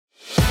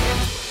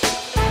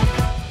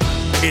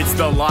It's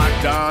the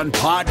Locked On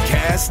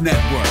Podcast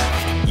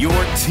Network, your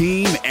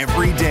team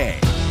every day.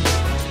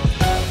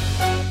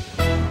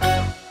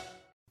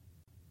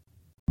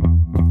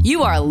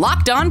 You are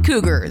Locked On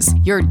Cougars,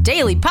 your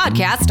daily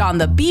podcast on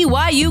the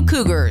BYU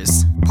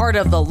Cougars, part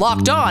of the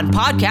Locked On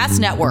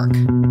Podcast Network,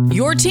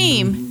 your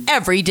team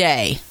every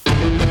day.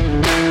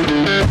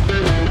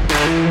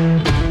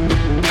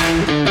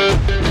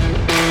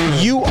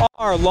 You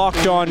are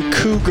Locked On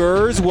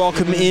Cougars.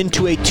 Welcome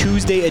into a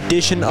Tuesday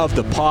edition of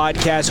the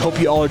podcast. Hope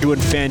you all are doing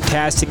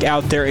fantastic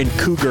out there in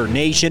Cougar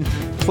Nation.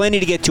 Plenty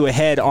to get to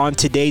ahead on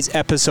today's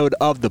episode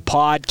of the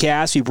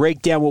podcast. We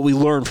break down what we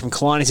learned from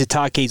Kalani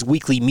Sitake's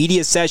weekly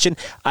media session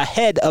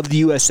ahead of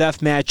the USF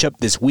matchup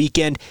this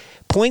weekend.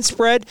 Point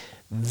spread,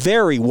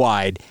 very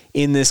wide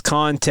in this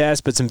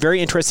contest, but some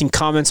very interesting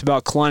comments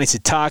about Kalani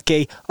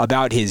Sitake,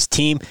 about his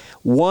team.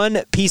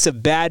 One piece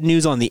of bad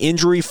news on the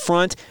injury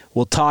front.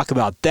 We'll talk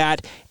about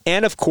that.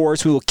 And, of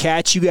course, we will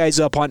catch you guys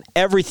up on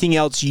everything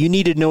else you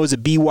need to know as a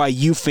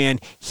BYU fan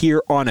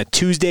here on a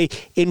Tuesday,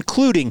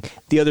 including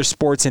the other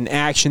sports in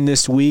action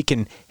this week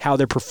and how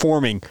they're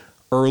performing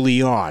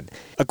early on.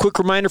 A quick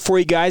reminder for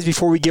you guys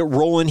before we get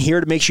rolling here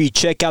to make sure you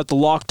check out the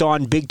Locked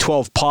On Big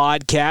 12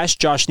 podcast.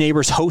 Josh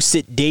Neighbors hosts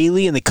it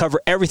daily, and they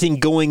cover everything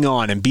going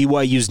on in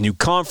BYU's new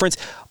conference.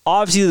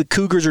 Obviously, the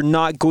Cougars are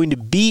not going to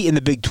be in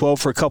the Big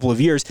 12 for a couple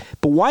of years,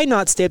 but why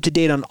not stay up to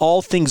date on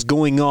all things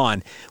going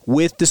on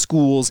with the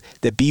schools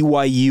that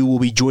BYU will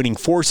be joining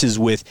forces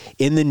with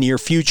in the near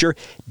future?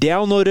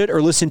 Download it or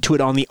listen to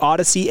it on the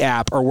Odyssey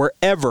app or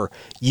wherever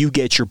you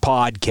get your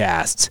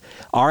podcasts.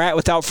 All right,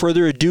 without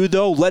further ado,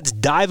 though, let's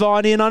dive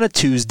on in on a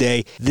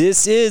Tuesday.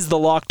 This is the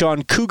Locked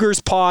On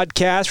Cougars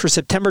podcast for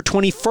September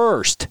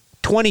 21st,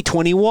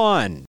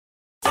 2021.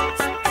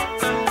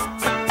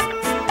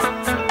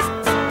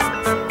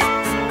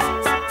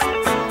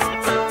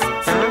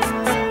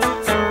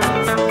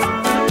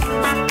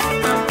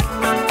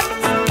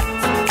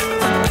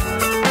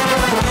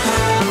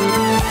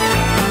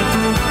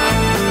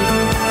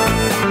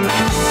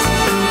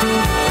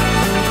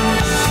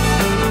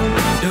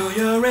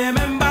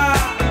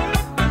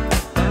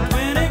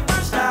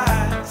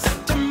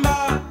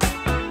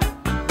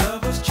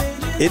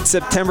 It's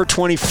September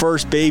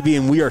 21st, baby,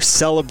 and we are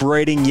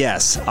celebrating.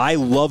 Yes, I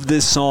love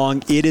this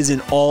song. It is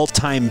an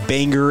all-time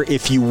banger,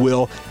 if you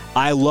will.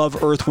 I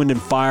love Earth, Wind,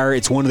 and Fire.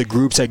 It's one of the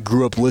groups I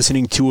grew up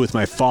listening to with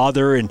my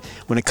father, and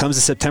when it comes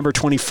to September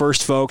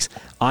 21st, folks,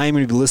 I am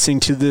going to be listening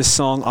to this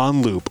song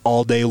on loop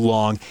all day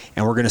long,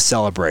 and we're going to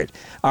celebrate.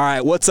 All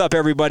right, what's up,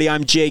 everybody?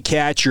 I'm Jay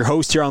Katch, your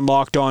host here on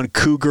Locked On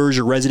Cougars,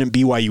 your resident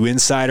BYU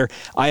insider.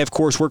 I, of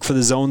course, work for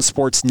the Zone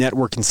Sports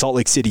Network in Salt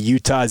Lake City,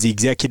 Utah, as the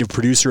executive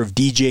producer of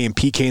DJ and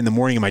PK in the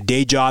morning in my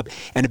day job,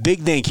 and a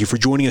big thank you for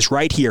joining us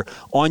right here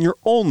on your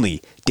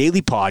only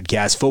daily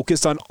podcast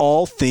focused on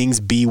all things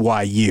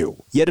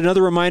BYU. Yet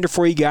another reminder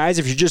for you guys,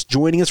 if you're just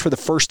joining us for the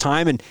first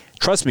time, and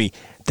trust me,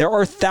 there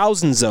are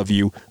thousands of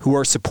you who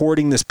are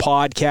supporting this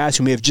podcast,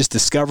 who may have just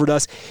discovered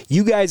us.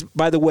 You guys,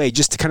 by the way,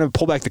 just to kind of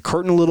pull back the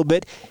curtain a little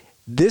bit,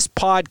 this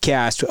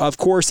podcast, of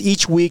course,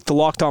 each week, the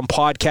Locked On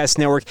Podcast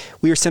Network,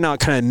 we are sending out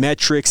kind of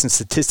metrics and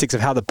statistics of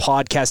how the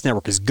podcast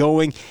network is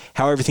going,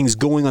 how everything's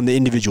going on the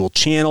individual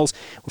channels.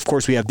 Of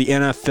course, we have the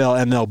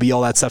NFL, MLB,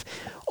 all that stuff.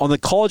 On the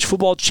college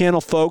football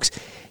channel, folks,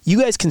 you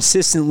guys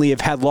consistently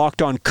have had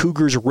Locked On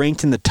Cougars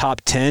ranked in the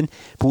top 10,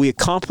 but we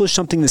accomplished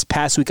something this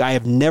past week I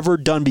have never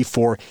done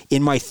before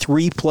in my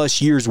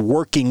 3+ years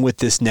working with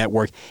this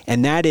network,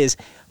 and that is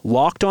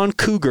Locked On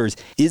Cougars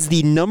is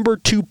the number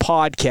 2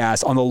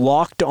 podcast on the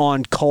Locked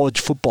On College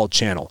Football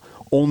channel.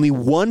 Only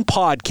one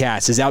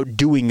podcast is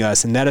outdoing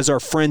us, and that is our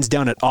friends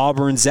down at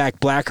Auburn. Zach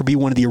Blackerby,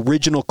 one of the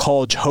original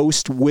college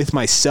hosts with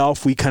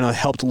myself. We kind of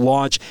helped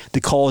launch the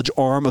college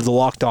arm of the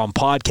Locked On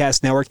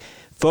Podcast Network.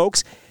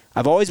 Folks,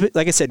 I've always been,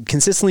 like I said,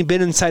 consistently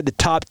been inside the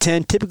top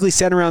 10, typically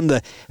set around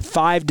the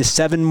 5 to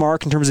 7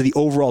 mark in terms of the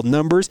overall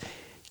numbers.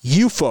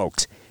 You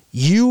folks,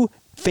 you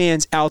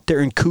fans out there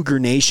in Cougar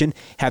Nation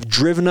have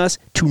driven us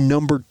to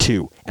number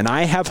 2. And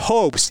I have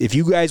hopes, if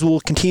you guys will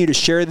continue to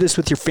share this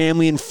with your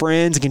family and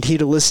friends and continue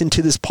to listen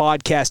to this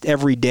podcast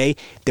every day,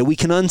 that we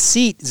can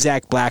unseat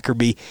Zach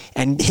Blackerby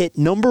and hit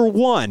number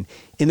 1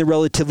 in the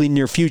relatively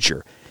near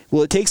future.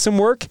 Will it take some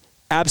work?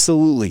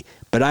 Absolutely.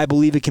 But I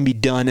believe it can be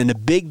done, and a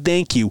big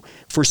thank you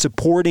for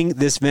supporting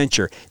this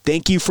venture.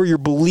 Thank you for your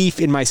belief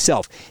in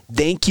myself.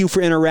 Thank you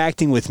for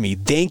interacting with me.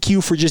 Thank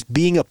you for just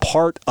being a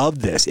part of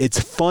this. It's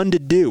fun to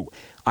do.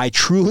 I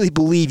truly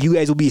believe you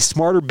guys will be a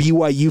smarter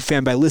BYU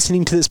fan by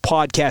listening to this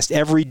podcast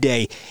every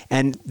day,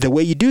 and the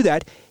way you do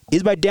that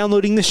is by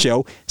downloading the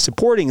show,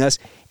 supporting us,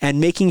 and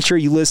making sure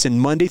you listen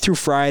Monday through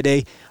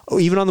Friday.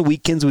 Even on the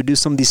weekends, we do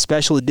some of these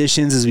special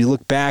editions as we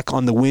look back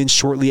on the wins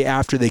shortly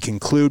after they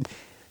conclude.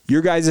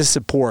 Your guys'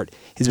 support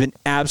has been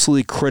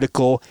absolutely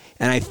critical,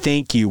 and I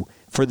thank you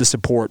for the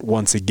support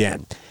once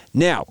again.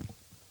 Now,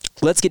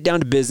 let's get down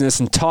to business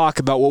and talk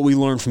about what we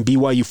learned from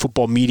BYU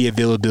football media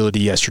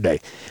availability yesterday.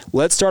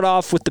 Let's start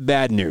off with the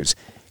bad news.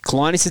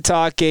 Kalani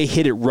Sitake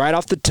hit it right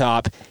off the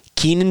top.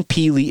 Keenan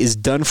Pili is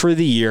done for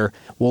the year.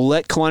 We'll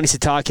let Kalani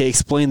Sitake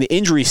explain the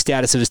injury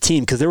status of his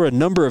team because there were a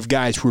number of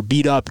guys who were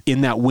beat up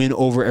in that win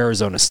over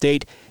Arizona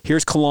State.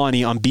 Here's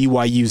Kalani on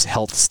BYU's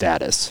health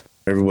status.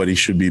 Everybody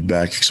should be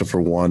back except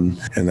for one,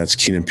 and that's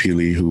Keenan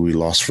Pili, who we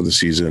lost for the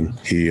season.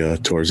 He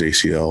tore his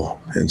ACL,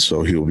 and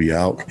so he'll be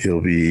out.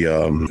 He'll be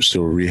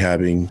still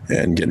rehabbing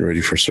and getting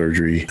ready for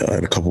surgery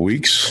in a couple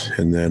weeks,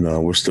 and then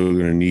we're still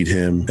going to need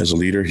him as a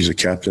leader. He's a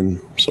captain,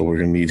 so we're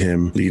going to need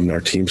him leading our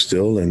team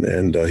still,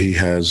 and he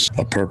has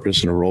a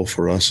purpose and a role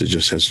for us. It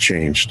just has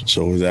changed.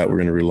 So with that, we're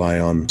going to rely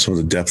on some of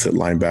the depth at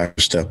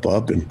linebacker step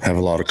up and have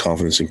a lot of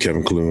confidence in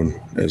Kevin Kalani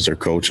as their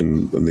coach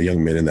and the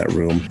young men in that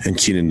room, and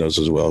Keenan does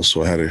as well.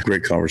 So I had a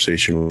great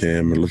conversation with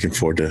him and looking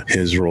forward to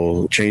his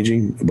role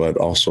changing, but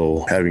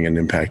also having an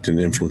impact and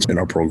influence in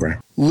our program.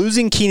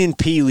 Losing Keenan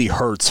Pili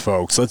hurts,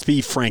 folks. Let's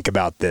be frank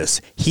about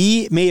this.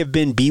 He may have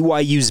been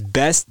BYU's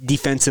best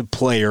defensive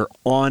player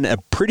on a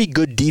pretty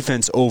good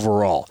defense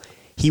overall.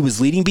 He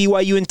was leading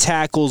BYU in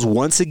tackles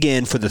once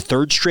again for the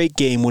third straight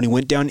game when he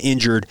went down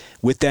injured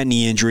with that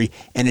knee injury,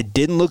 and it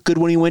didn't look good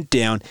when he went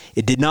down.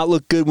 It did not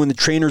look good when the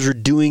trainers were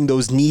doing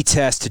those knee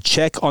tests to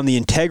check on the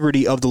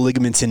integrity of the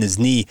ligaments in his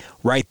knee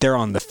right there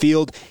on the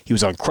field. He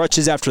was on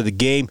crutches after the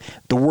game.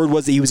 The word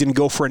was that he was going to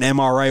go for an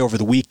MRI over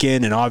the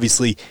weekend and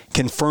obviously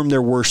confirm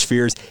their worst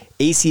fears.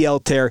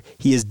 ACL tear,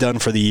 he is done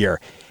for the year.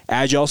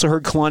 As you also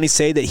heard Kalani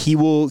say that he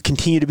will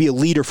continue to be a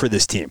leader for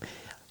this team.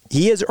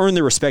 He has earned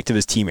the respect of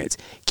his teammates.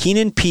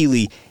 Keenan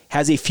Pili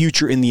has a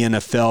future in the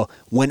NFL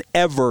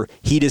whenever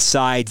he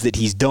decides that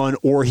he's done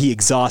or he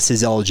exhausts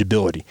his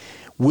eligibility.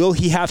 Will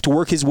he have to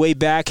work his way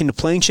back into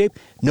playing shape?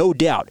 No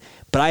doubt.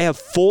 But I have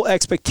full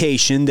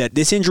expectation that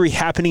this injury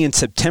happening in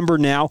September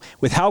now,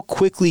 with how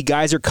quickly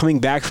guys are coming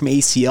back from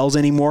ACLs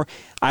anymore,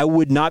 I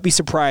would not be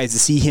surprised to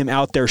see him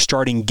out there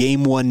starting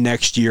game 1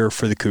 next year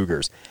for the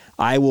Cougars.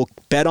 I will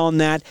bet on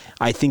that.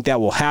 I think that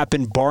will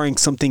happen, barring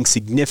something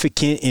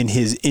significant in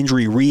his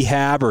injury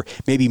rehab or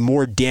maybe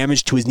more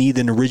damage to his knee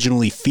than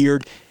originally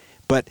feared.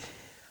 But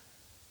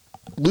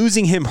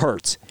losing him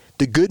hurts.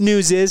 The good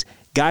news is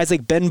guys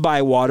like Ben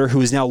Bywater, who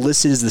is now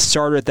listed as the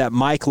starter at that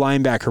Mike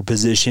linebacker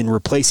position,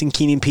 replacing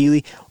Keenan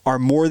Pili, are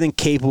more than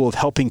capable of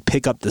helping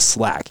pick up the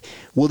slack.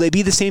 Will they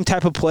be the same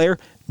type of player?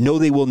 No,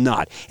 they will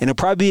not. And it'll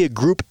probably be a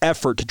group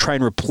effort to try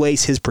and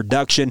replace his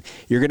production.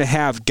 You're going to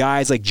have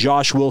guys like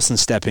Josh Wilson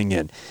stepping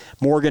in,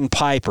 Morgan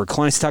Piper.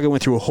 Kalani Sitake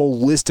went through a whole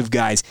list of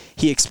guys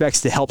he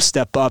expects to help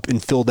step up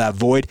and fill that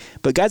void.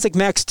 But guys like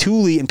Max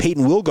Tooley and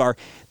Peyton Wilgar,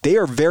 they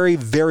are very,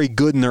 very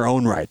good in their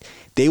own right.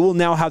 They will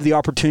now have the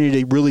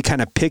opportunity to really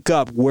kind of pick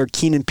up where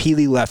Keenan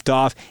Pili left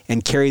off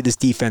and carry this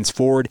defense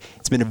forward.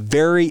 It's been a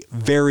very,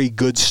 very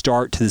good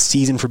start to the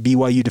season for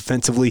BYU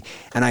defensively,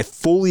 and I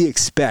fully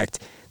expect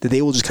that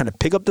they will just kind of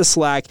pick up the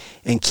slack,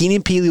 and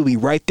Keenan Pili will be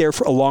right there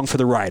along for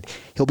the ride.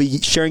 He'll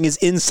be sharing his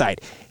insight.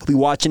 He'll be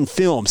watching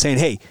film, saying,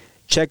 hey,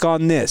 check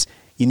on this.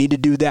 You need to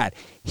do that.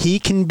 He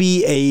can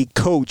be a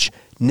coach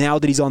now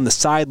that he's on the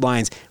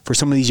sidelines for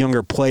some of these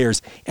younger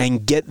players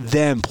and get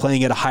them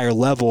playing at a higher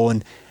level,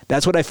 and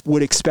that's what I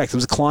would expect. It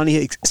was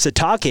Kalani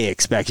Sitake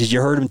expects, as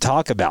you heard him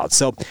talk about.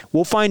 So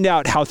we'll find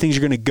out how things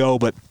are going to go,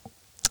 but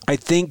I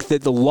think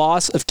that the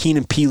loss of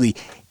Keenan Pili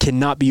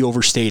cannot be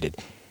overstated.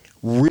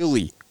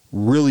 Really,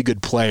 really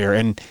good player,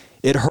 and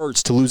it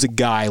hurts to lose a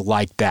guy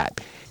like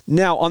that.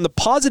 Now, on the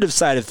positive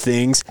side of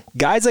things,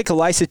 guys like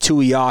Kalani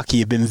Sitake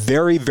have been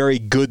very, very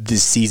good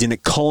this season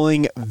at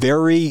calling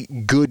very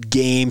good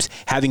games,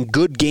 having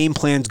good game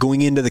plans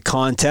going into the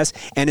contest,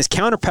 and his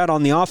counterpart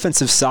on the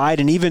offensive side,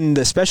 and even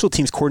the special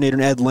teams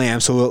coordinator, Ed Lamb,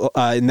 so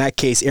in that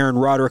case, Aaron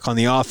Roderick on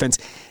the offense,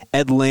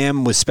 Ed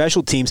Lamb with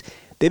special teams,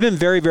 they've been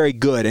very, very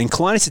good. And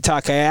Kalani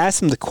Sitake, I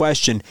asked him the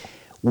question,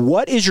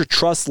 what is your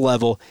trust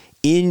level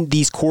in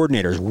these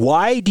coordinators?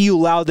 Why do you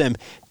allow them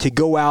to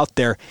go out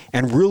there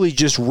and really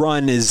just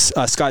run, as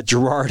Scott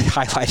Gerard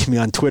highlighted me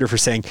on Twitter for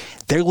saying,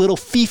 they're little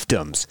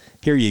fiefdoms?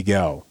 Here you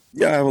go.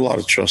 Yeah, I have a lot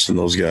of trust in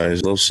those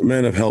guys. Those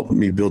men have helped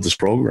me build this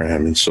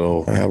program, and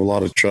so I have a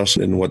lot of trust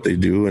in what they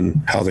do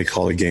and how they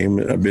call a game.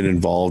 I've been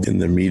involved in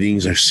their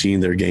meetings. I've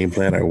seen their game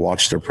plan. I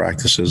watch their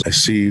practices. I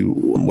see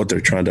what they're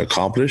trying to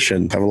accomplish,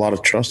 and I have a lot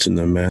of trust in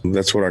them, man.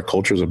 That's what our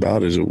culture is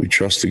about, is that we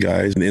trust the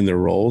guys in their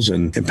roles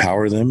and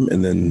empower them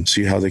and then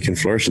see how they can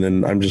flourish. And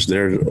then I'm just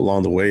there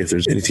along the way. If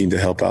there's anything to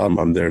help out,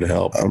 I'm there to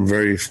help. I'm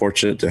very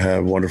fortunate to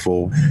have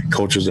wonderful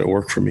coaches that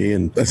work for me,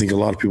 and I think a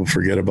lot of people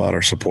forget about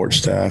our support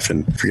staff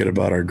and forget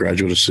about our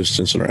graduate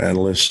assistants and our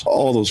analysts.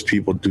 All those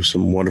people do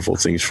some wonderful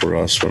things for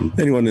us, from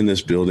anyone in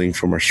this building,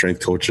 from our strength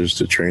coaches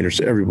to trainers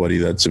to everybody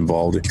that's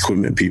involved,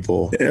 equipment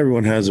people.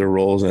 Everyone has their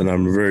roles, and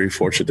I'm very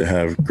fortunate to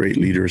have great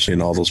leaders in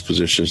all those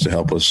positions to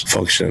help us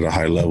function at a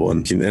high level.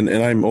 And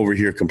I'm over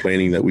here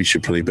complaining that we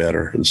should play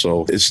better. And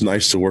so it's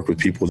nice to work with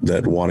people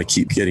that want to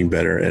keep getting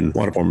better and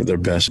want to perform at their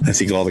best. I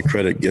think all the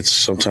credit gets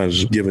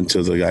sometimes given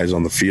to the guys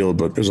on the field,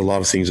 but there's a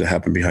lot of things that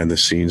happen behind the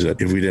scenes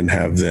that if we didn't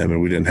have them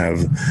and we didn't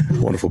have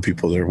wonderful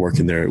people that are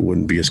working there, it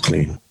wouldn't be as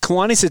clean.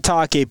 Kalani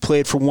Sitake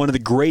played for one of the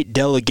great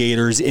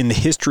delegators in the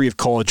history of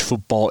college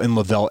football in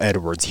Lavelle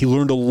Edwards. He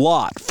learned a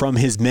lot from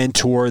his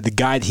mentor, the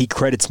guy that he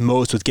credits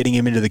most with getting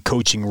him into the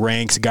coaching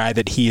ranks, a guy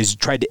that he has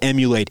tried to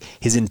emulate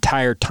his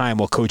entire time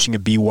while coaching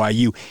at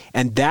BYU.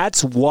 And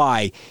that's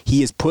why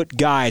he has put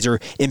guys, or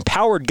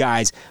empowered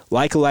guys,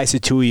 like Kalani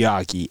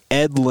Sitake,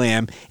 Ed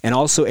Lamb, and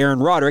also Aaron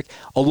Roderick,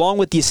 along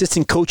with the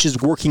assistant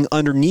coaches working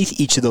underneath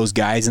each of those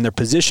guys in their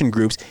position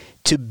groups,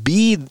 to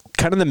be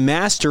kind of the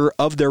master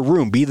of their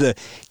room, be the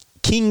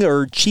king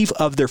or chief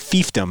of their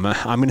fiefdom.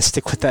 I'm going to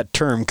stick with that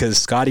term because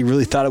Scotty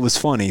really thought it was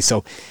funny.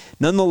 So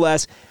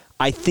nonetheless,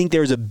 I think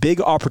there's a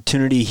big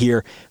opportunity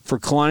here for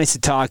Kalani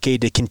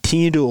Sitake to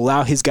continue to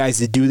allow his guys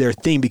to do their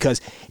thing,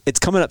 because it's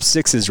coming up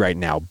sixes right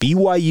now.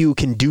 BYU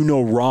can do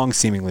no wrong,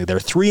 seemingly. They're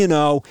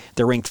 3-0.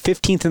 They're ranked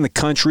 15th in the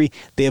country.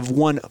 They have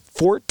won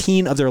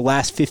 14 of their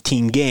last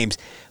 15 games.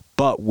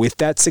 But with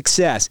that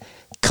success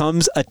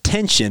comes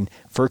attention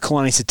for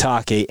Kalani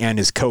Sitake and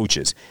his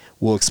coaches.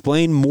 We'll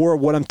explain more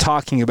of what I'm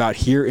talking about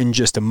here in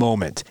just a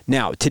moment.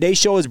 Now, today's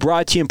show is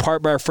brought to you in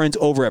part by our friends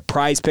over at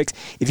Prize Picks.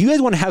 If you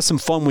guys want to have some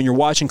fun when you're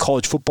watching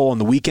college football on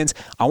the weekends,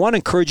 I want to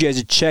encourage you guys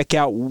to check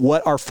out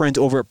what our friends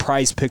over at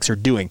Prize Picks are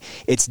doing.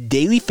 It's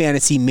daily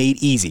fantasy made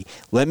easy.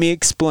 Let me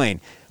explain.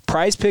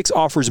 Prize Picks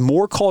offers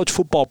more college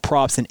football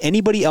props than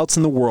anybody else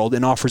in the world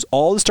and offers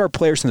all the star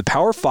players from the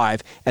Power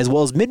 5 as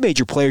well as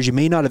mid-major players you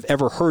may not have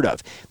ever heard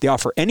of. They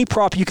offer any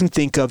prop you can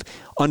think of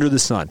under the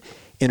sun.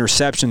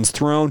 Interceptions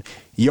thrown,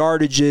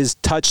 yardages,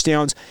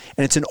 touchdowns,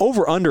 and it's an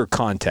over-under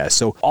contest.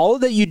 So all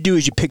that you do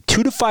is you pick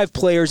 2 to 5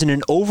 players and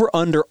an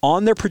over-under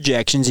on their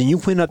projections, and you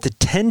win up to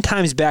 10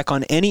 times back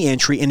on any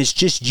entry, and it's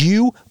just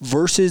you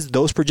versus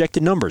those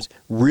projected numbers.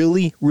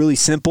 Really, really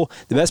simple.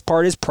 The best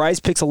part is Prize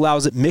Picks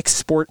allows it mixed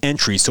sport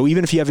entries. So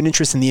even if you have an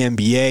interest in the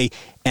NBA,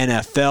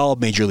 NFL,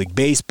 Major League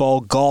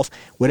Baseball, golf,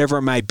 whatever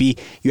it might be,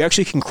 you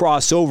actually can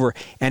cross over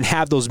and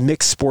have those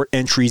mixed sport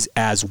entries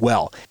as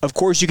well. Of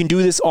course, you can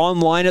do this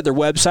online at their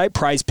website,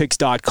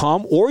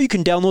 prizepicks.com, or you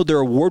can download their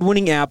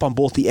award-winning app on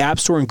both the App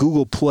Store and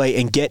Google Play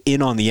and get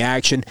in on the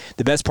action.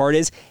 The best part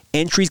is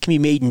entries can be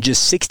made in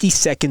just 60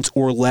 seconds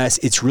or less.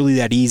 It's really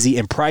that easy,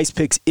 and Prize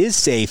Picks is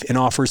safe and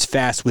offers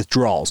fast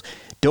withdrawals.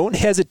 Don't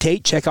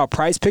hesitate. Check out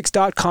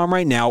prizepicks.com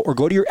right now or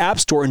go to your app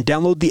store and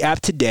download the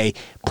app today.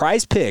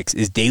 Prize Picks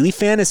is daily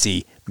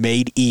fantasy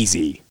made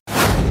easy.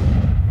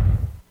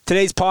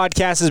 Today's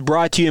podcast is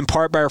brought to you in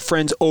part by our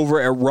friends over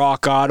at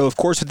Rock Auto. Of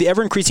course, with the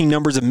ever-increasing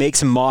numbers of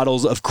makes and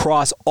models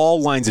across all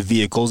lines of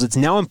vehicles, it's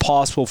now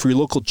impossible for your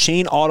local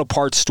chain auto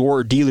parts store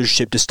or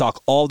dealership to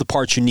stock all the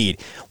parts you need.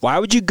 Why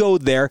would you go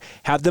there,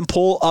 have them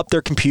pull up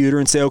their computer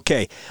and say,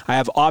 okay, I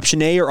have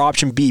option A or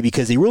option B,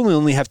 because they really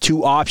only have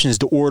 2 options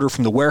to order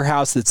from the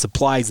warehouse that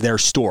supplies their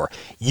store.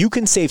 You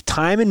can save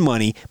time and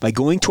money by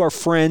going to our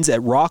friends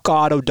at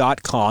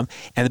rockauto.com,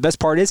 and the best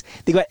part is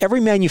they got every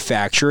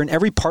manufacturer and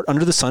every part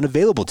under the sun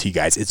available to you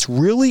guys. It's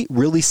really,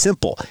 really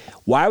simple.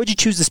 Why would you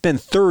choose to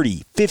spend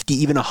 30, 50,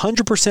 even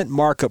 100%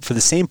 markup for the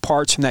same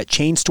parts from that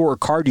chain store or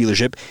car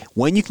dealership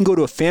when you can go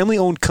to a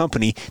family-owned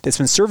company that's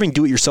been serving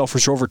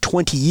do-it-yourselfers for over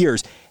 20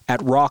 years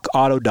at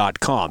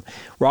rockauto.com.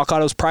 Rock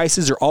Auto's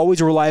prices are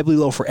always reliably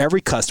low for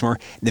every customer,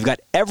 and they've got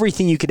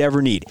everything you could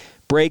ever need.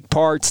 Brake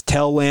parts,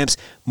 tail lamps,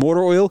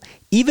 motor oil,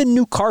 even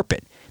new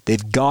carpet.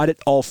 They've got it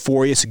all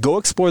for you, so go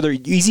explore their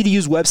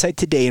easy-to-use website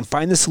today and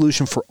find the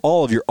solution for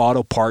all of your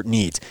auto part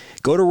needs.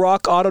 Go to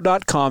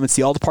rockauto.com and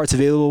see all the parts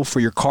available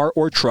for your car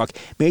or truck.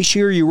 Make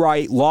sure you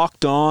write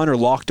Locked On or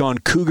Locked On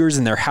Cougars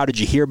in their How Did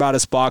You Hear About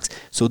Us box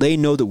so they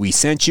know that we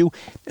sent you.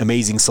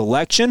 Amazing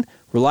selection,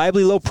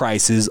 reliably low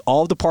prices,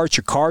 all of the parts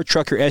your car,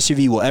 truck, or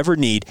SUV will ever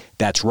need.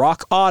 That's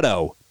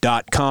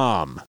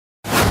rockauto.com.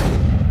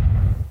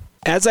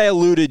 As I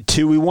alluded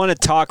to, we want to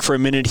talk for a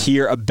minute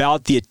here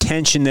about the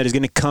attention that is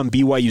going to come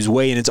BYU's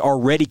way, and it's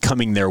already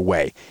coming their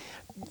way.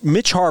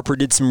 Mitch Harper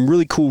did some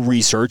really cool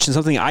research, and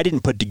something I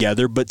didn't put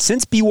together, but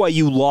since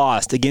BYU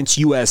lost against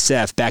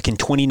USF back in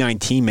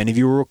 2019, many of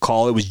you will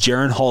recall it was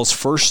Jaron Hall's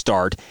first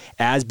start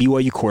as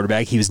BYU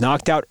quarterback. He was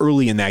knocked out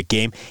early in that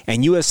game,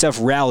 and USF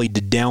rallied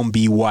to down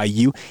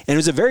BYU, and it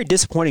was a very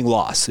disappointing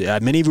loss.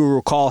 Many of you will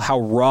recall how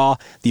raw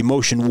the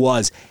emotion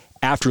was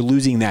after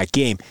losing that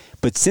game.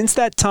 But since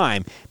that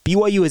time,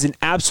 BYU has an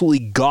absolutely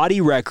gaudy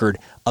record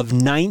of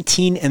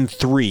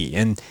 19-3.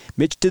 And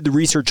Mitch did the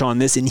research on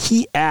this, and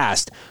he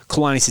asked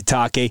Kalani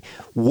Sitake,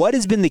 what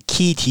has been the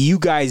key to you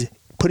guys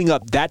putting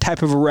up that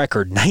type of a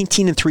record,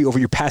 19-3 over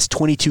your past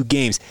 22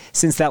 games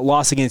since that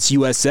loss against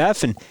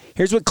USF? And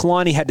here's what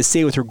Kalani had to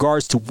say with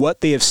regards to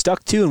what they have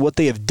stuck to and what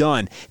they have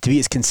done to be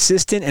as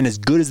consistent and as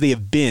good as they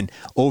have been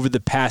over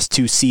the past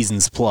 2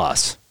 seasons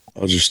plus. I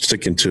was just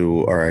sticking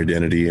to our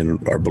identity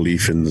and our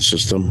belief in the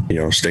system,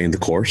 staying the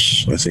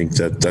course. I think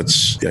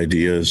that's the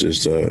idea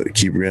is to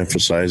keep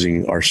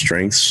reemphasizing our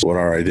strengths, what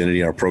our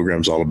identity, our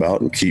program's all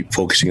about, and keep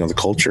focusing on the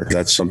culture.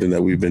 That's something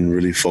that we've been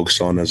really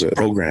focused on as a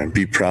program.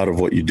 Be proud of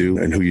what you do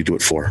and who you do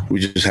it for. We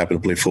just happen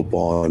to play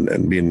football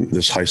and be in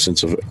this high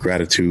sense of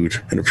gratitude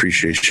and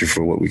appreciation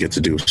for what we get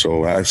to do.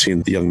 So I've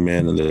seen the young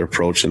men and their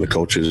approach and the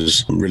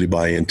coaches really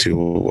buy into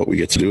what we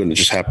get to do. And it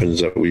just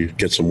happens that we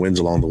get some wins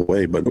along the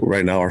way. But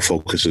right now our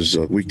focus is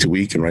week to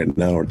week. And right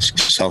now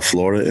it's South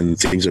Florida and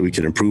things that we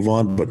can improve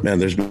on. But man,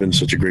 there's been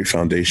such a great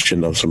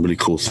foundation of some really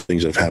cool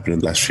things that have happened in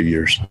the last few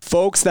years.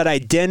 Folks, that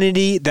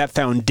identity, that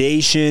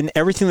foundation,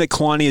 everything that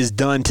Kalani has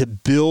done to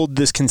build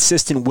this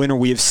consistent winner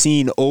we have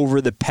seen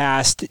over the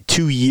past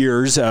 2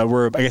 years,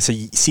 we're, I guess,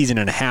 a season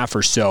and a half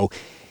or so,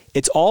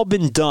 it's all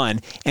been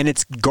done, and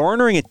it's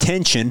garnering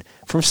attention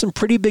from some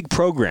pretty big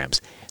programs.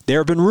 There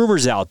have been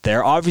rumors out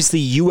there. Obviously,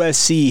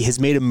 USC has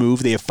made a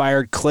move. They have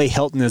fired Clay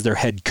Helton as their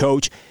head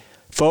coach.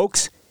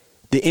 Folks,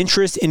 the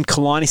interest in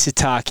Kalani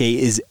Sitake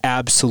is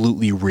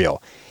absolutely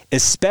real,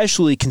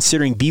 especially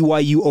considering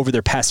BYU over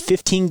their past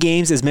 15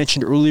 games, as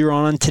mentioned earlier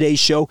on today's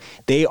show,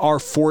 they are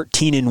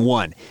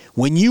 14-1.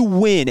 When you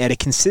win at a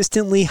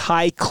consistently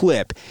high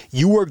clip,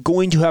 you are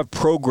going to have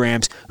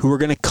programs who are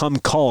going to come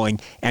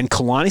calling, and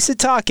Kalani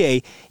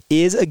Sitake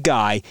is a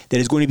guy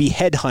that is going to be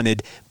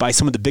headhunted by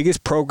some of the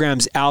biggest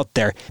programs out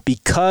there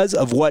because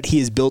of what he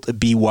has built at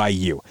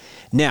BYU.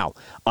 Now,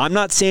 I'm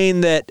not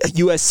saying that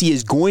USC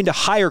is going to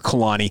hire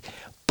Kalani,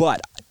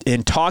 but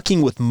in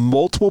talking with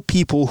multiple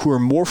people who are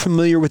more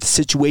familiar with the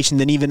situation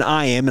than even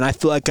I am, and I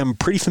feel like I'm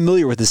pretty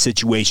familiar with the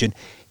situation,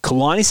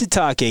 Kalani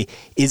Sitake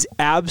is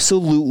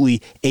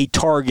absolutely a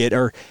target,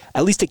 or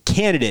at least a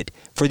candidate,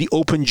 for the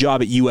open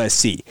job at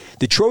USC.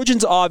 The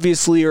Trojans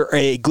obviously are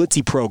a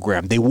glitzy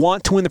program. They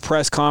want to win the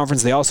press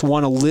conference. They also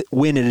want to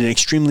win at an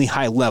extremely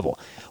high level.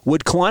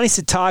 Would Kalani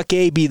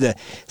Sitake be the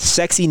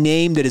sexy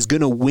name that is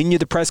going to win you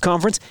the press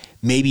conference?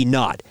 Maybe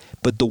not.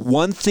 But the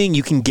one thing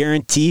you can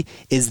guarantee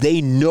is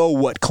they know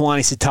what Kalani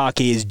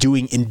Sitake is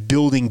doing in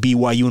building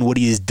BYU and what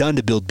he has done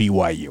to build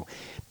BYU.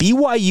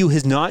 BYU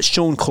has not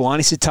shown Kalani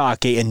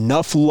Sitake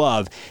enough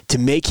love to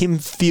make him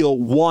feel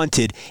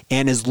wanted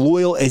and as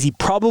loyal as he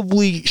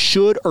probably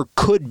should or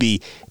could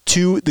be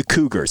to the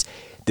Cougars.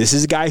 This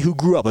is a guy who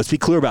grew up, let's be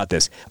clear about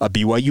this, a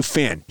BYU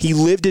fan. He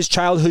lived his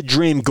childhood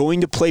dream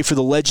going to play for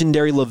the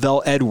legendary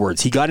Lavelle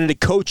Edwards. He got into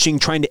coaching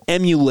trying to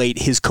emulate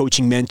his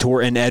coaching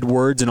mentor in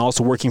Edwards and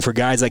also working for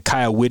guys like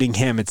Kyle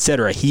Whittingham,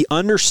 etc. He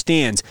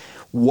understands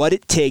what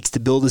it takes to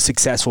build a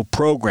successful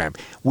program.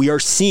 We are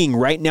seeing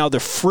right now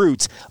the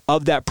fruits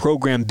of that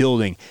program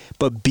building.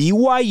 But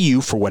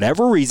BYU, for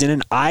whatever reason,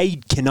 and I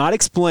cannot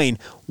explain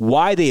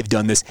why they have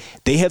done this,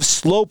 they have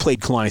slow played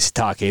Kalani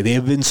Sitake. They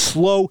have been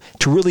slow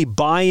to really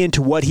buy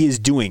into what he is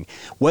doing.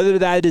 Whether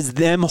that is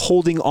them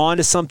holding on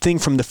to something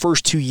from the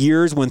first 2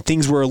 years when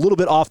things were a little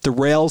bit off the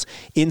rails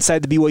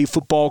inside the BYU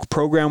football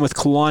program with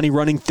Kalani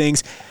running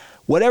things,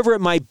 whatever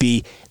it might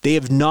be, they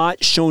have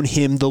not shown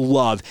him the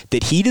love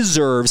that he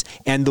deserves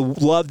and the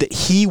love that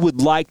he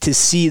would like to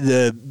see,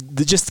 the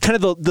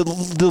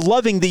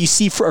loving that you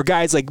see for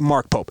guys like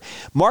Mark Pope.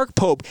 Mark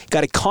Pope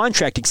got a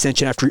contract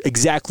extension after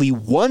exactly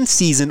 1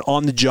 season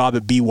on the job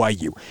at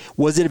BYU.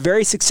 Was it a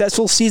very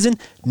successful season?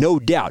 No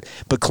doubt.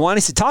 But Kalani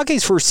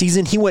Sitake's first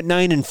season, he went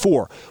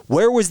 9-4.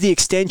 Where was the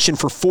extension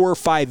for 4 or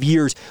 5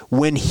 years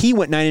when he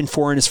went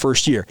 9-4 in his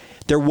first year?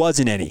 There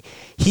wasn't any.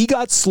 He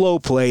got slow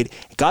played,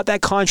 got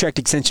that contract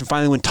extension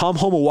finally when Tom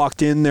Homo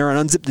walked in there and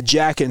unzipped the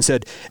jacket and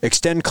said,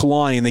 extend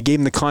Kalani, and they gave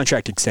him the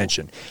contract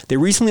extension. They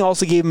recently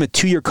also gave him a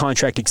 2-year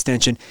contract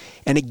extension,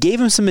 and it gave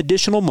him some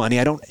additional money.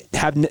 I don't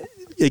have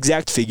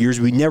exact figures.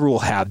 We never will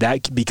have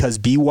that because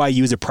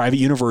BYU is a private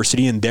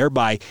university and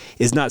thereby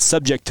is not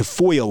subject to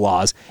FOIA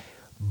laws.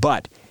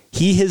 But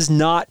he has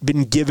not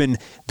been given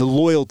the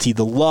loyalty,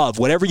 the love,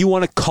 whatever you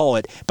want to call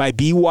it, by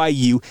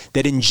BYU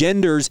that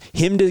engenders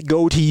him to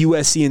go to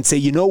USC and say,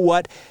 you know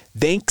what,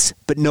 thanks,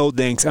 but no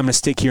thanks, I'm going to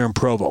stick here in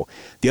Provo.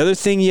 The other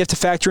thing you have to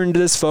factor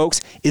into this,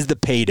 folks, is the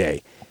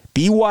payday.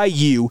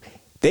 BYU,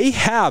 they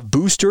have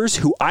boosters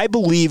who I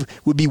believe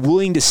would be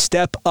willing to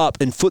step up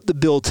and foot the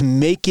bill to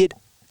make it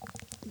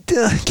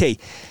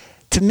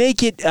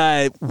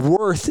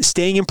worth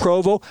staying in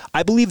Provo.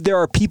 I believe there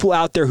are people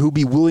out there who would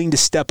be willing to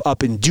step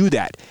up and do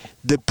that.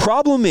 The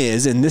problem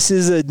is, and this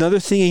is another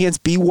thing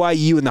against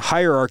BYU and the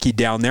hierarchy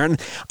down there,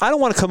 and I don't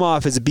want to come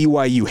off as a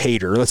BYU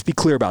hater. Let's be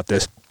clear about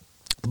this.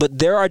 But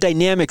there are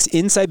dynamics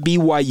inside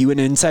BYU and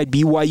inside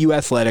BYU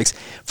athletics,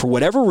 for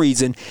whatever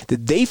reason,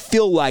 that they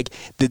feel like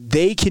that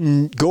they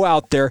can go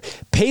out there,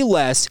 pay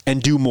less,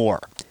 and do more.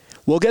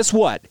 Well, guess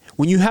what?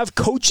 When you have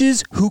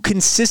coaches who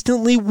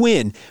consistently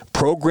win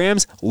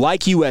programs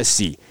like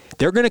USC,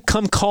 they're going to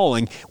come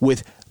calling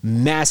with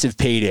massive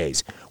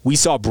paydays. We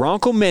saw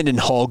Bronco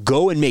Mendenhall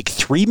go and make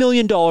 $3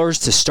 million to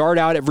start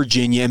out at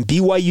Virginia, and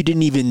BYU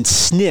didn't even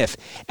sniff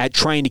at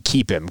trying to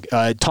keep him.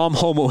 Tom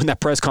Homo in that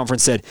press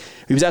conference said,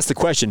 he was asked the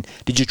question,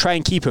 did you try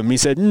and keep him? And he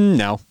said,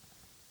 no.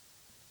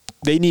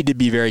 they need to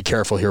be very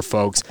careful here,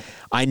 folks.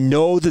 I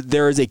know that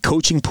there is a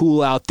coaching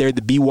pool out there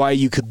that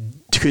BYU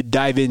could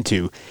dive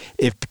into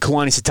if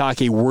Kalani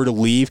Sitake were to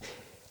leave.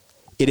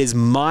 It is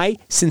my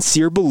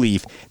sincere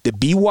belief that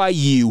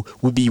BYU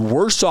would be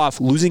worse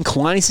off losing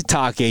Kalani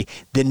Sitake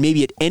than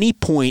maybe at any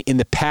point in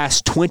the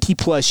past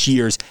 20-plus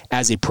years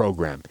as a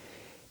program.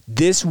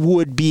 This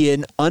would be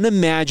an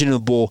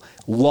unimaginable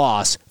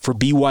loss for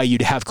BYU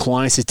to have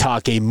Kalani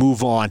Sitake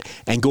move on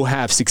and go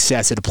have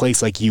success at a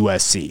place like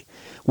USC.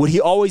 Would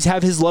he always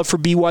have his love for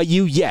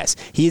BYU? Yes.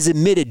 He has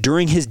admitted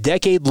during his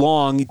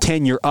decade-long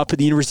tenure up at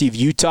the University of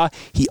Utah,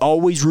 he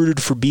always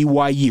rooted for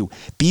BYU.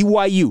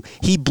 BYU,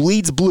 he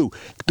bleeds blue.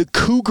 The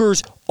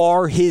Cougars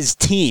are his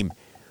team.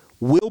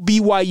 Will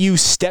BYU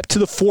step to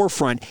the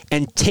forefront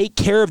and take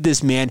care of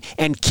this man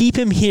and keep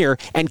him here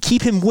and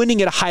keep him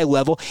winning at a high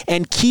level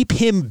and keep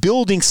him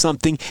building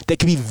something that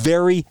can be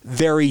very,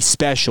 very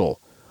special?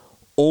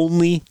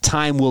 Only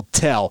time will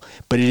tell,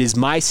 but it is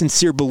my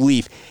sincere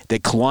belief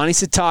that Kalani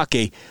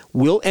Sitake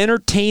will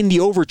entertain the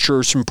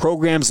overtures from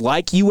programs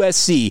like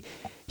USC.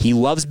 He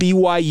loves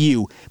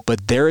BYU,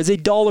 but there is a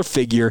dollar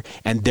figure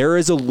and there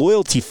is a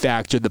loyalty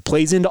factor that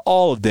plays into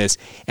all of this,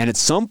 and at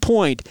some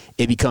point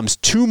it becomes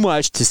too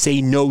much to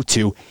say no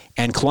to,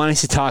 and Kalani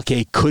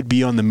Sitake could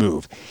be on the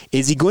move.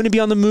 Is he going to be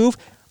on the move?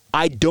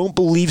 I don't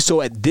believe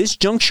so at this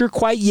juncture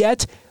quite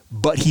yet,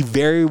 but he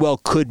very well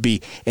could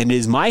be. And it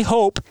is my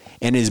hope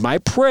and it is my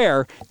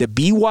prayer that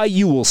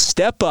BYU will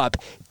step up,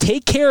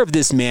 take care of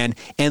this man,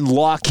 and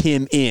lock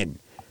him in.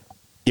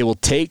 It will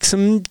take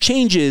some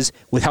changes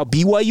with how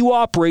BYU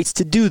operates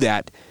to do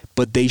that,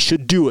 but they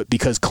should do it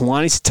because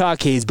Kalani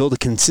Sitake has built a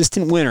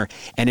consistent winner,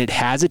 and it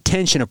has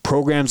attention of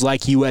programs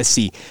like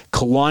USC.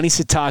 Kalani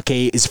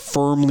Sitake is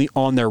firmly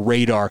on their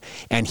radar,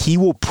 and he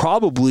will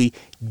probably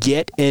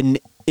get an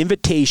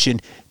invitation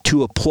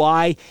to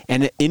apply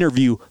and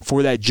interview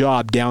for that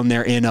job down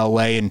there in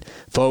LA. And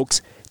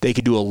folks, they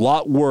could do a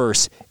lot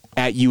worse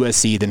at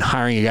USC than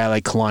hiring a guy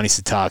like Kalani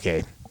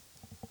Sitake.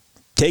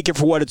 Take it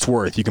for what it's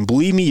worth. You can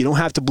believe me, you don't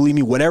have to believe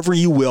me, whatever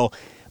you will,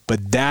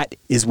 but that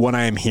is what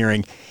I am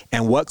hearing.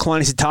 And what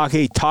Kalani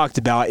Sitake talked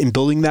about in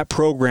building that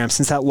program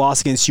since that loss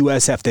against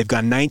USF, they've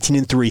gone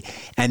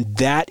 19-3, and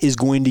that is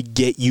going to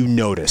get you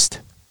noticed.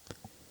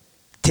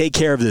 Take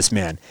care of this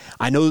man.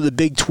 I know that the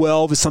Big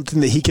 12 is something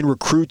that he can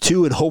recruit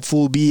to and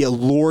hopefully will be a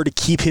lure to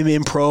keep him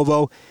in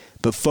Provo.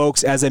 But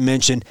folks, as I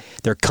mentioned,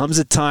 there comes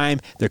a time,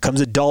 there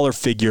comes a dollar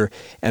figure,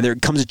 and there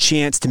comes a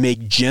chance to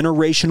make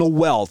generational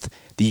wealth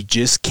that you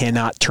just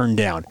cannot turn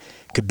down.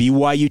 Could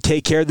BYU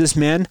take care of this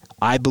man?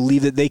 I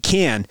believe that they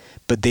can,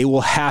 but they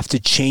will have to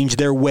change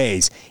their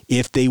ways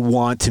if they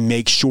want to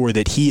make sure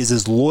that he is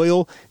as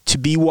loyal to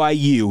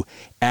BYU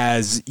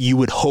as you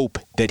would hope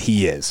that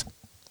he is.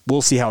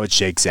 We'll see how it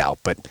shakes out,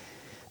 but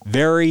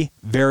very,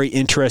 very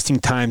interesting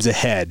times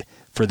ahead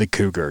for the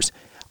Cougars.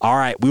 All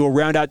right, we will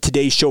round out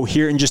today's show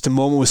here in just a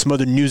moment with some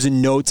other news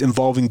and notes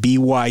involving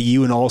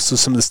BYU and also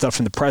some of the stuff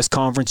from the press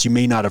conference you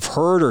may not have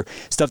heard or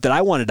stuff that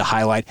I wanted to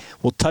highlight.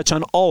 We'll touch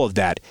on all of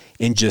that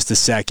in just a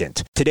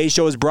second. Today's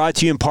show is brought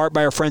to you in part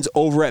by our friends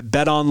over at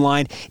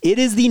BetOnline. It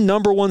is the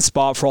number one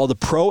spot for all the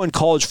pro and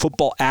college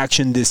football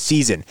action this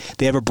season.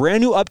 They have a brand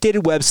new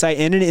updated website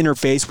and an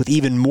interface with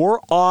even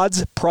more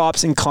odds,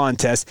 props, and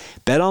contests.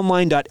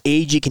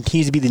 BetOnline.ag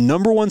continues to be the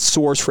number one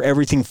source for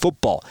everything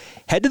football.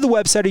 Head to the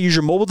website or use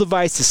your mobile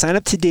device to sign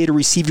up today to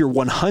receive your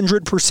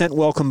 100%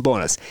 welcome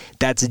bonus.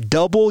 That's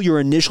double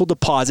your initial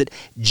deposit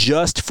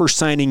just for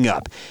signing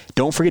up.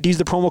 Don't forget to use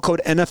the promo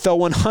code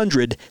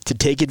NFL100 to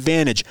take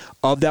advantage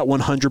of that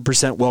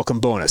 100%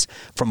 welcome bonus.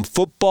 From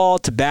football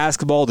to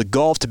basketball to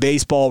golf to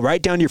baseball, right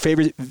down to your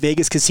favorite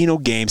Vegas casino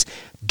games,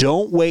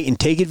 don't wait and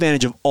take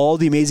advantage of all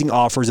the amazing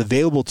offers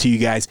available to you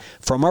guys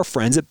from our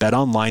friends at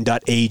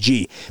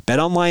betonline.ag.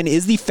 BetOnline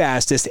is the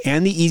fastest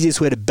and the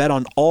easiest way to bet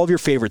on all of your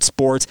favorite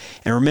sports.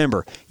 And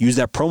remember, use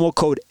that promo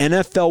code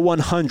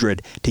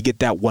NFL100 to get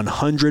that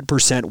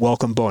 100%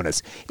 welcome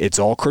bonus. It's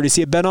all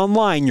courtesy of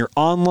BetOnline, your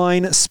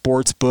online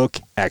sportsbook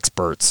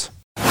experts.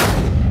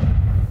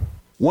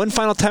 One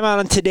final time out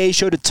on today's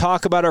show to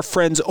talk about our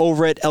friends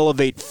over at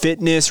Elevate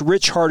Fitness.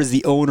 Rich Hart is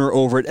the owner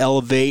over at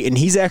Elevate, and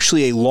he's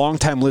actually a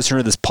longtime listener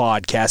to this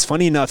podcast.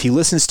 Funny enough, he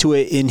listens to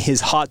it in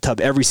his hot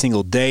tub every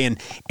single day. And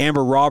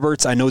Amber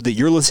Roberts, I know that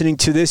you're listening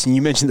to this, and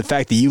you mentioned the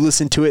fact that you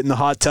listen to it in the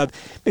hot tub.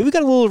 Maybe we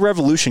got a little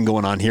revolution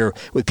going on here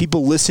with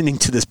people listening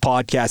to this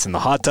podcast in the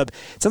hot tub.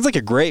 It sounds like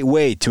a great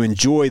way to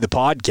enjoy the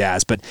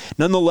podcast, but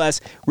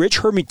nonetheless, Rich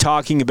heard me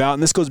talking about,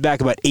 and this goes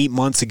back about 8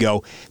 months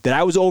ago, that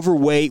I was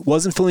overweight,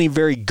 wasn't feeling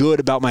very good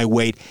about my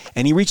weight,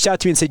 and he reached out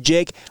to me and said,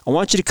 Jake, I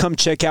want you to come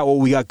check out what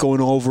we got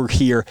going over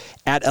here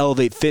at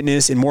Elevate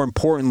Fitness, and more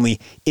importantly,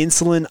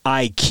 Insulin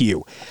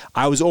IQ.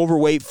 I was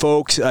overweight,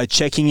 folks,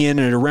 checking in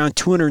at around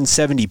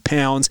 270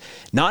 pounds,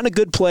 not in a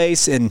good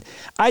place, and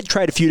I'd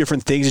tried a few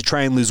different things to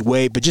try and lose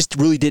weight, but just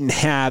really didn't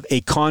have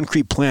a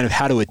concrete plan of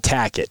how to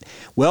attack it.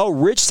 Well,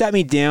 Rich sat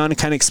me down and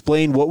kind of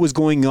explained what was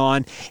going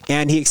on,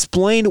 and he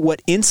explained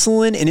what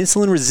insulin and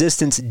insulin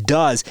resistance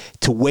does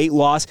to weight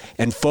loss,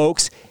 and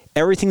folks,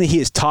 Everything that he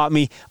has taught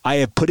me, I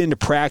have put into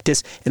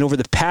practice, and over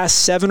the past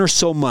 7 or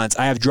so months,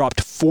 I have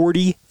dropped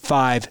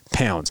 45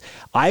 pounds.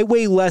 I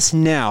weigh less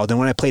now than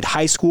when I played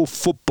high school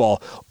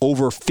football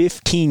over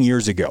 15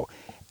 years ago.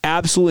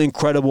 Absolutely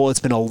incredible. It's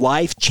been a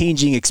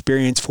life-changing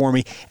experience for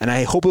me, and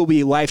I hope it will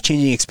be a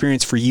life-changing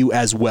experience for you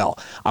as well.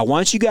 I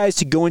want you guys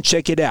to go and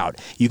check it out.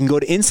 You can go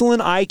to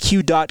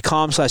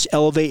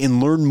insuliniq.com/elevate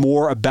and learn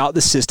more about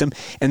the system,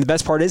 and the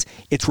best part is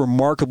it's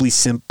remarkably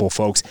simple,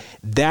 folks.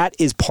 That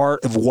is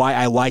part of why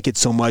I like it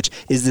so much,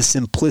 is the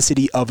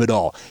simplicity of it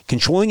all.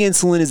 Controlling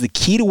insulin is the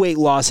key to weight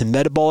loss and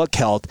metabolic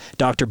health.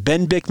 Dr.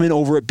 Ben Bickman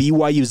over at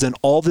BYU has done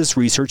all this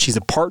research. He's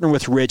a partner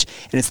with Rich,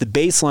 and it's the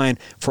baseline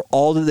for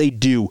all that they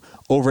do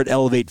over at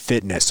Elevate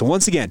Fitness. So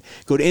once again,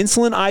 go to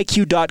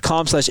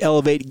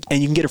insuliniq.com/elevate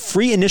and you can get a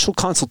free initial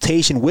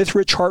consultation with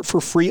Rich Hart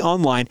for free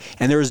online,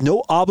 and there is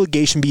no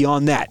obligation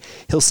beyond that.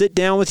 He'll sit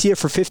down with you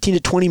for 15 to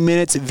 20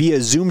 minutes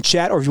via Zoom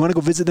chat, or if you want to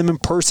go visit them in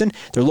person,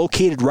 they're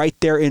located right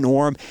there in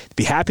Orem.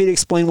 Be happy to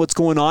explain what's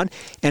going on,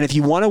 and if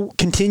you want to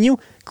continue,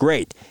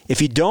 great.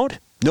 If you don't,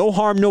 no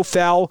harm, no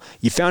foul.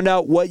 You found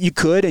out what you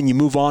could, and you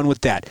move on with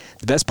that.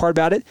 The best part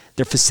about it,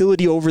 their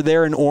facility over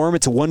there in Orem,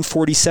 it's a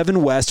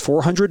 147 West,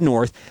 400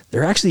 North.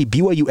 They're actually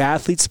BYU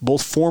athletes,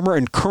 both former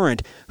and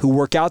current, who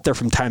work out there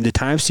from time to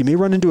time, so you may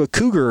run into a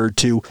cougar or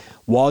two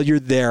while you're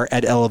there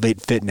at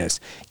Elevate Fitness.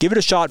 Give it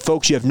a shot,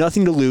 folks. You have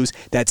nothing to lose.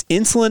 That's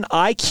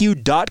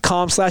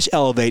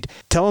insuliniq.com/elevate.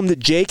 Tell them that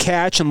Jake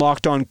Hatch and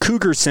Locked On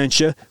Cougars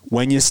sent you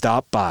when you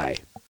stop by.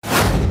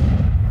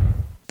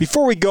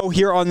 Before we go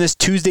here on this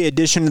Tuesday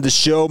edition of the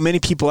show, many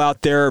people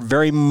out there are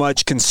very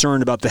much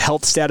concerned about the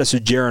health status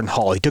of Jaren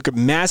Hall. He took a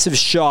massive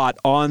shot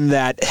on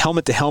that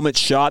helmet-to-helmet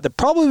shot that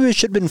probably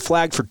should have been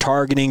flagged for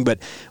targeting, but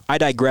I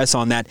digress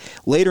on that.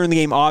 Later in the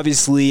game,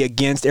 obviously,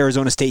 against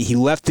Arizona State, he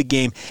left the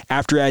game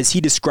after, as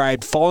he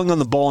described, falling on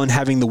the ball and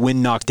having the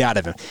wind knocked out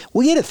of him.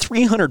 Well, he had a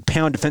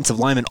 300-pound defensive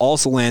lineman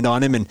also land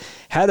on him and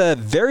had a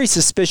very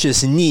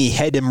suspicious knee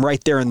hit him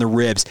right there in the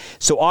ribs.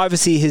 So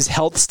obviously, his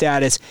health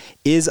status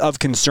is of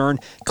concern.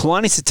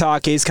 Kalani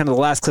Sitake is kind of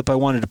the last clip I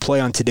wanted to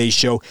play on today's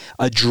show,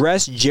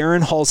 addressed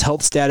Jaren Hall's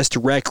health status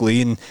directly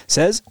and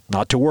says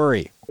not to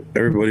worry.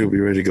 Everybody will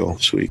be ready to go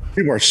this week.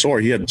 People are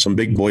sore. He had some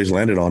big boys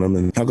landed on him,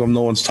 and how come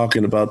no one's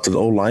talking about the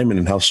O-linemen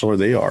and how sore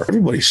they are?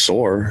 Everybody's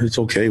sore. It's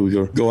okay. We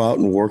go out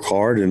and work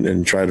hard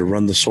and try to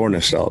run the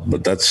soreness out,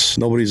 but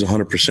nobody's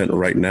 100%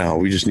 right now.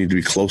 We just need to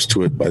be close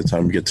to it by the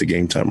time we get to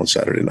game time on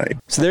Saturday night.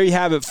 So there you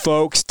have it,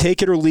 folks.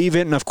 Take it or leave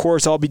it, and of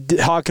course, I'll be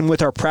talking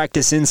with our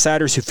practice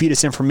insiders who feed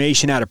us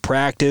information out of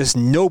practice.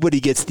 Nobody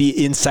gets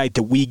the insight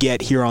that we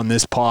get here on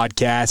this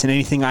podcast, and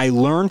anything I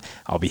learn,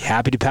 I'll be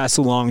happy to pass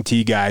along to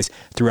you guys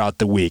throughout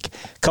the week.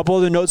 A couple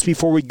other notes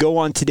before we go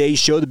on today's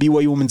show. The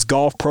BYU women's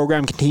golf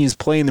program continues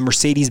playing the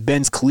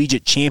Mercedes-Benz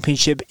Collegiate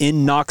Championship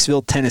in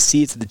Knoxville,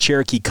 Tennessee. It's at the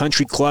Cherokee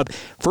Country Club.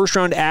 First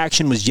round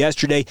action was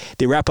yesterday.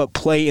 They wrap up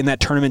play in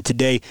that tournament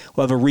today.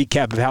 We'll have a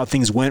recap of how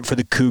things went for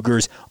the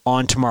Cougars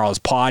on tomorrow's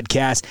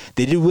podcast.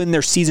 They did win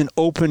their season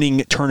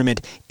opening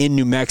tournament in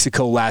New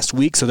Mexico last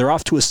week, so they're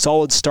off to a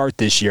solid start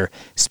this year.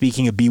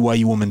 Speaking of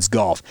BYU women's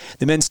golf,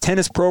 the men's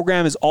tennis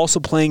program is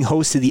also playing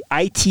host to the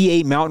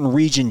ITA Mountain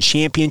Region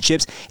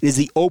Championships. It is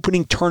the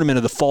opening tournament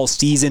of the fall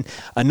season.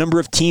 A number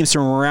of teams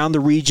from around the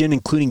region,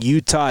 including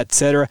Utah,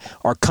 etc.,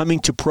 are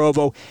coming to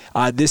Provo.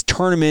 This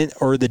tournament,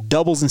 or the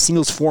doubles and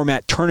singles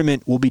format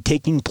tournament, will be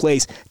taking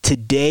place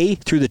today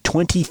through the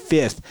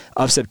 25th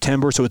of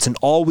September, so it's an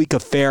all-week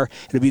affair.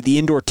 It'll be the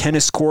outdoor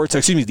tennis courts,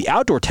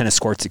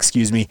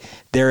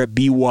 there at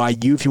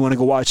BYU. If you want to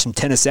go watch some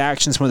tennis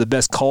action, some of the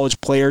best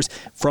college players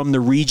from the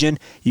region,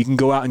 you can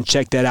go out and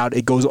check that out.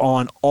 It goes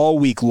on all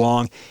week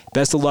long.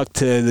 Best of luck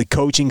to the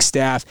coaching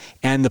staff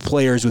and the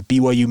players with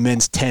BYU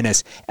men's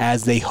tennis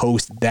as they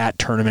host that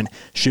tournament.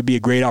 Should be a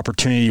great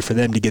opportunity for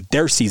them to get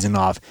their season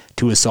off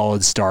to a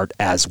solid start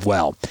as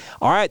well.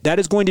 All right, that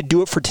is going to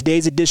do it for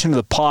today's edition of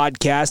the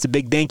podcast. A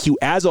big thank you,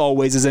 as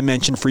always, as I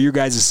mentioned, for your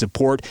guys'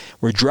 support.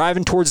 We're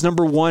driving towards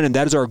number one, and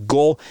that is our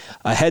goal.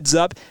 A heads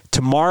up,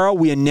 tomorrow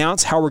we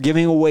announce how we're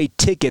giving away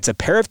tickets, a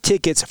pair of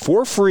tickets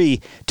for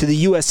free to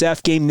the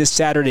USF game this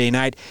Saturday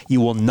night.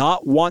 You will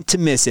not want to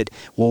miss it.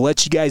 We'll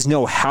let you guys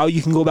know how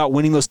you can go about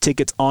winning those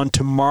tickets on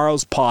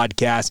tomorrow's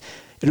podcast.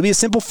 It'll be a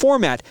simple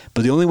format,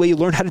 but the only way you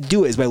learn how to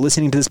do it is by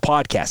listening to this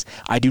podcast.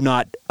 I do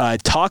not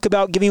talk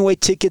about giving away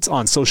tickets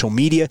on social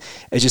media.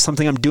 It's just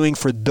something I'm doing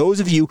for those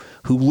of you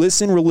who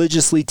listen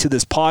religiously to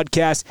this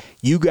podcast.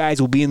 You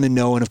guys will be in the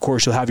know, and of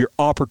course, you'll have your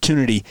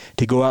opportunity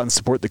to go out and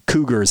support the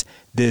Cougars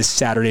this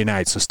Saturday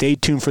night. So stay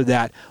tuned for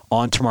that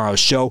on tomorrow's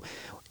show.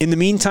 In the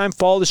meantime,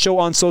 follow the show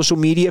on social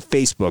media,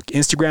 Facebook,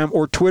 Instagram,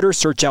 or Twitter.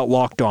 Search out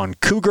Locked On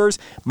Cougars.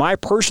 My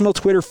personal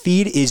Twitter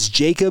feed is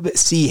Jacob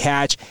C.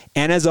 Hatch.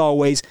 And as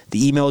always,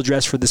 the email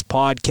address for this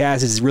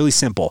podcast is really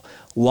simple.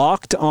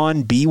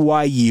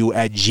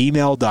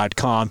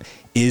 LockedOnBYU@gmail.com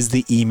is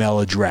the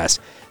email address.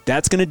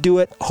 That's going to do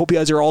it. Hope you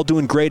guys are all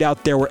doing great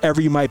out there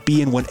wherever you might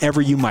be and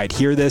whenever you might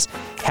hear this.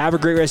 Have a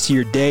great rest of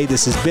your day.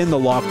 This has been the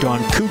Locked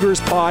On Cougars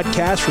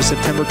podcast for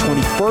September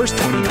 21st,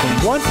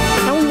 2021,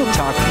 and we will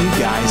talk to you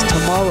guys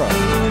tomorrow.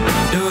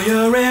 Do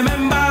you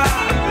remember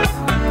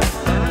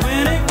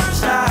when it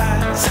first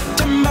died?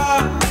 September,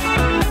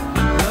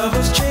 love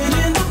was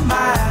changing the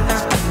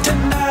minds,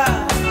 tender,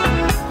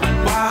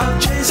 while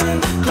chasing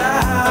the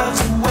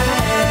clouds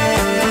away.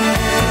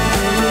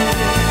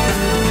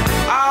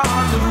 Our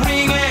hearts were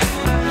ringing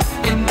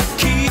in the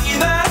key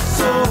that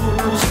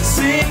souls are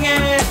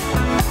singing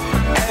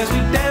as we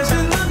dance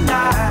in the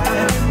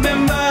night.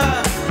 Remember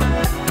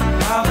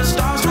how the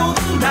stars roll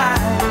the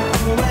night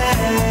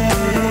away.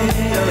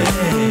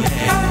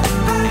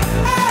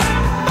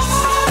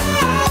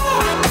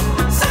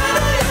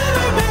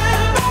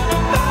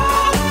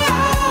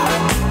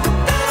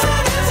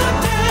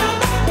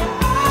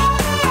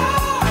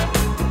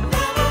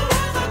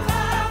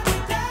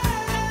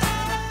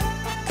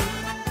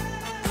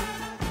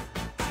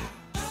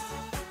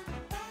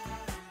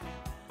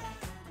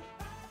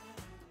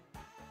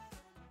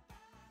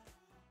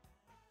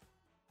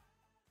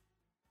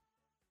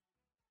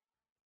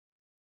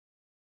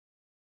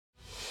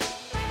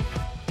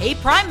 Hey,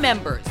 Prime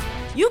members,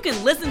 you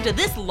can listen to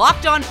this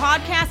Locked On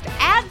podcast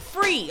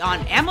ad-free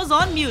on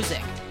Amazon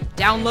Music.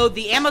 Download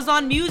the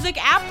Amazon Music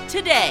app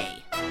today.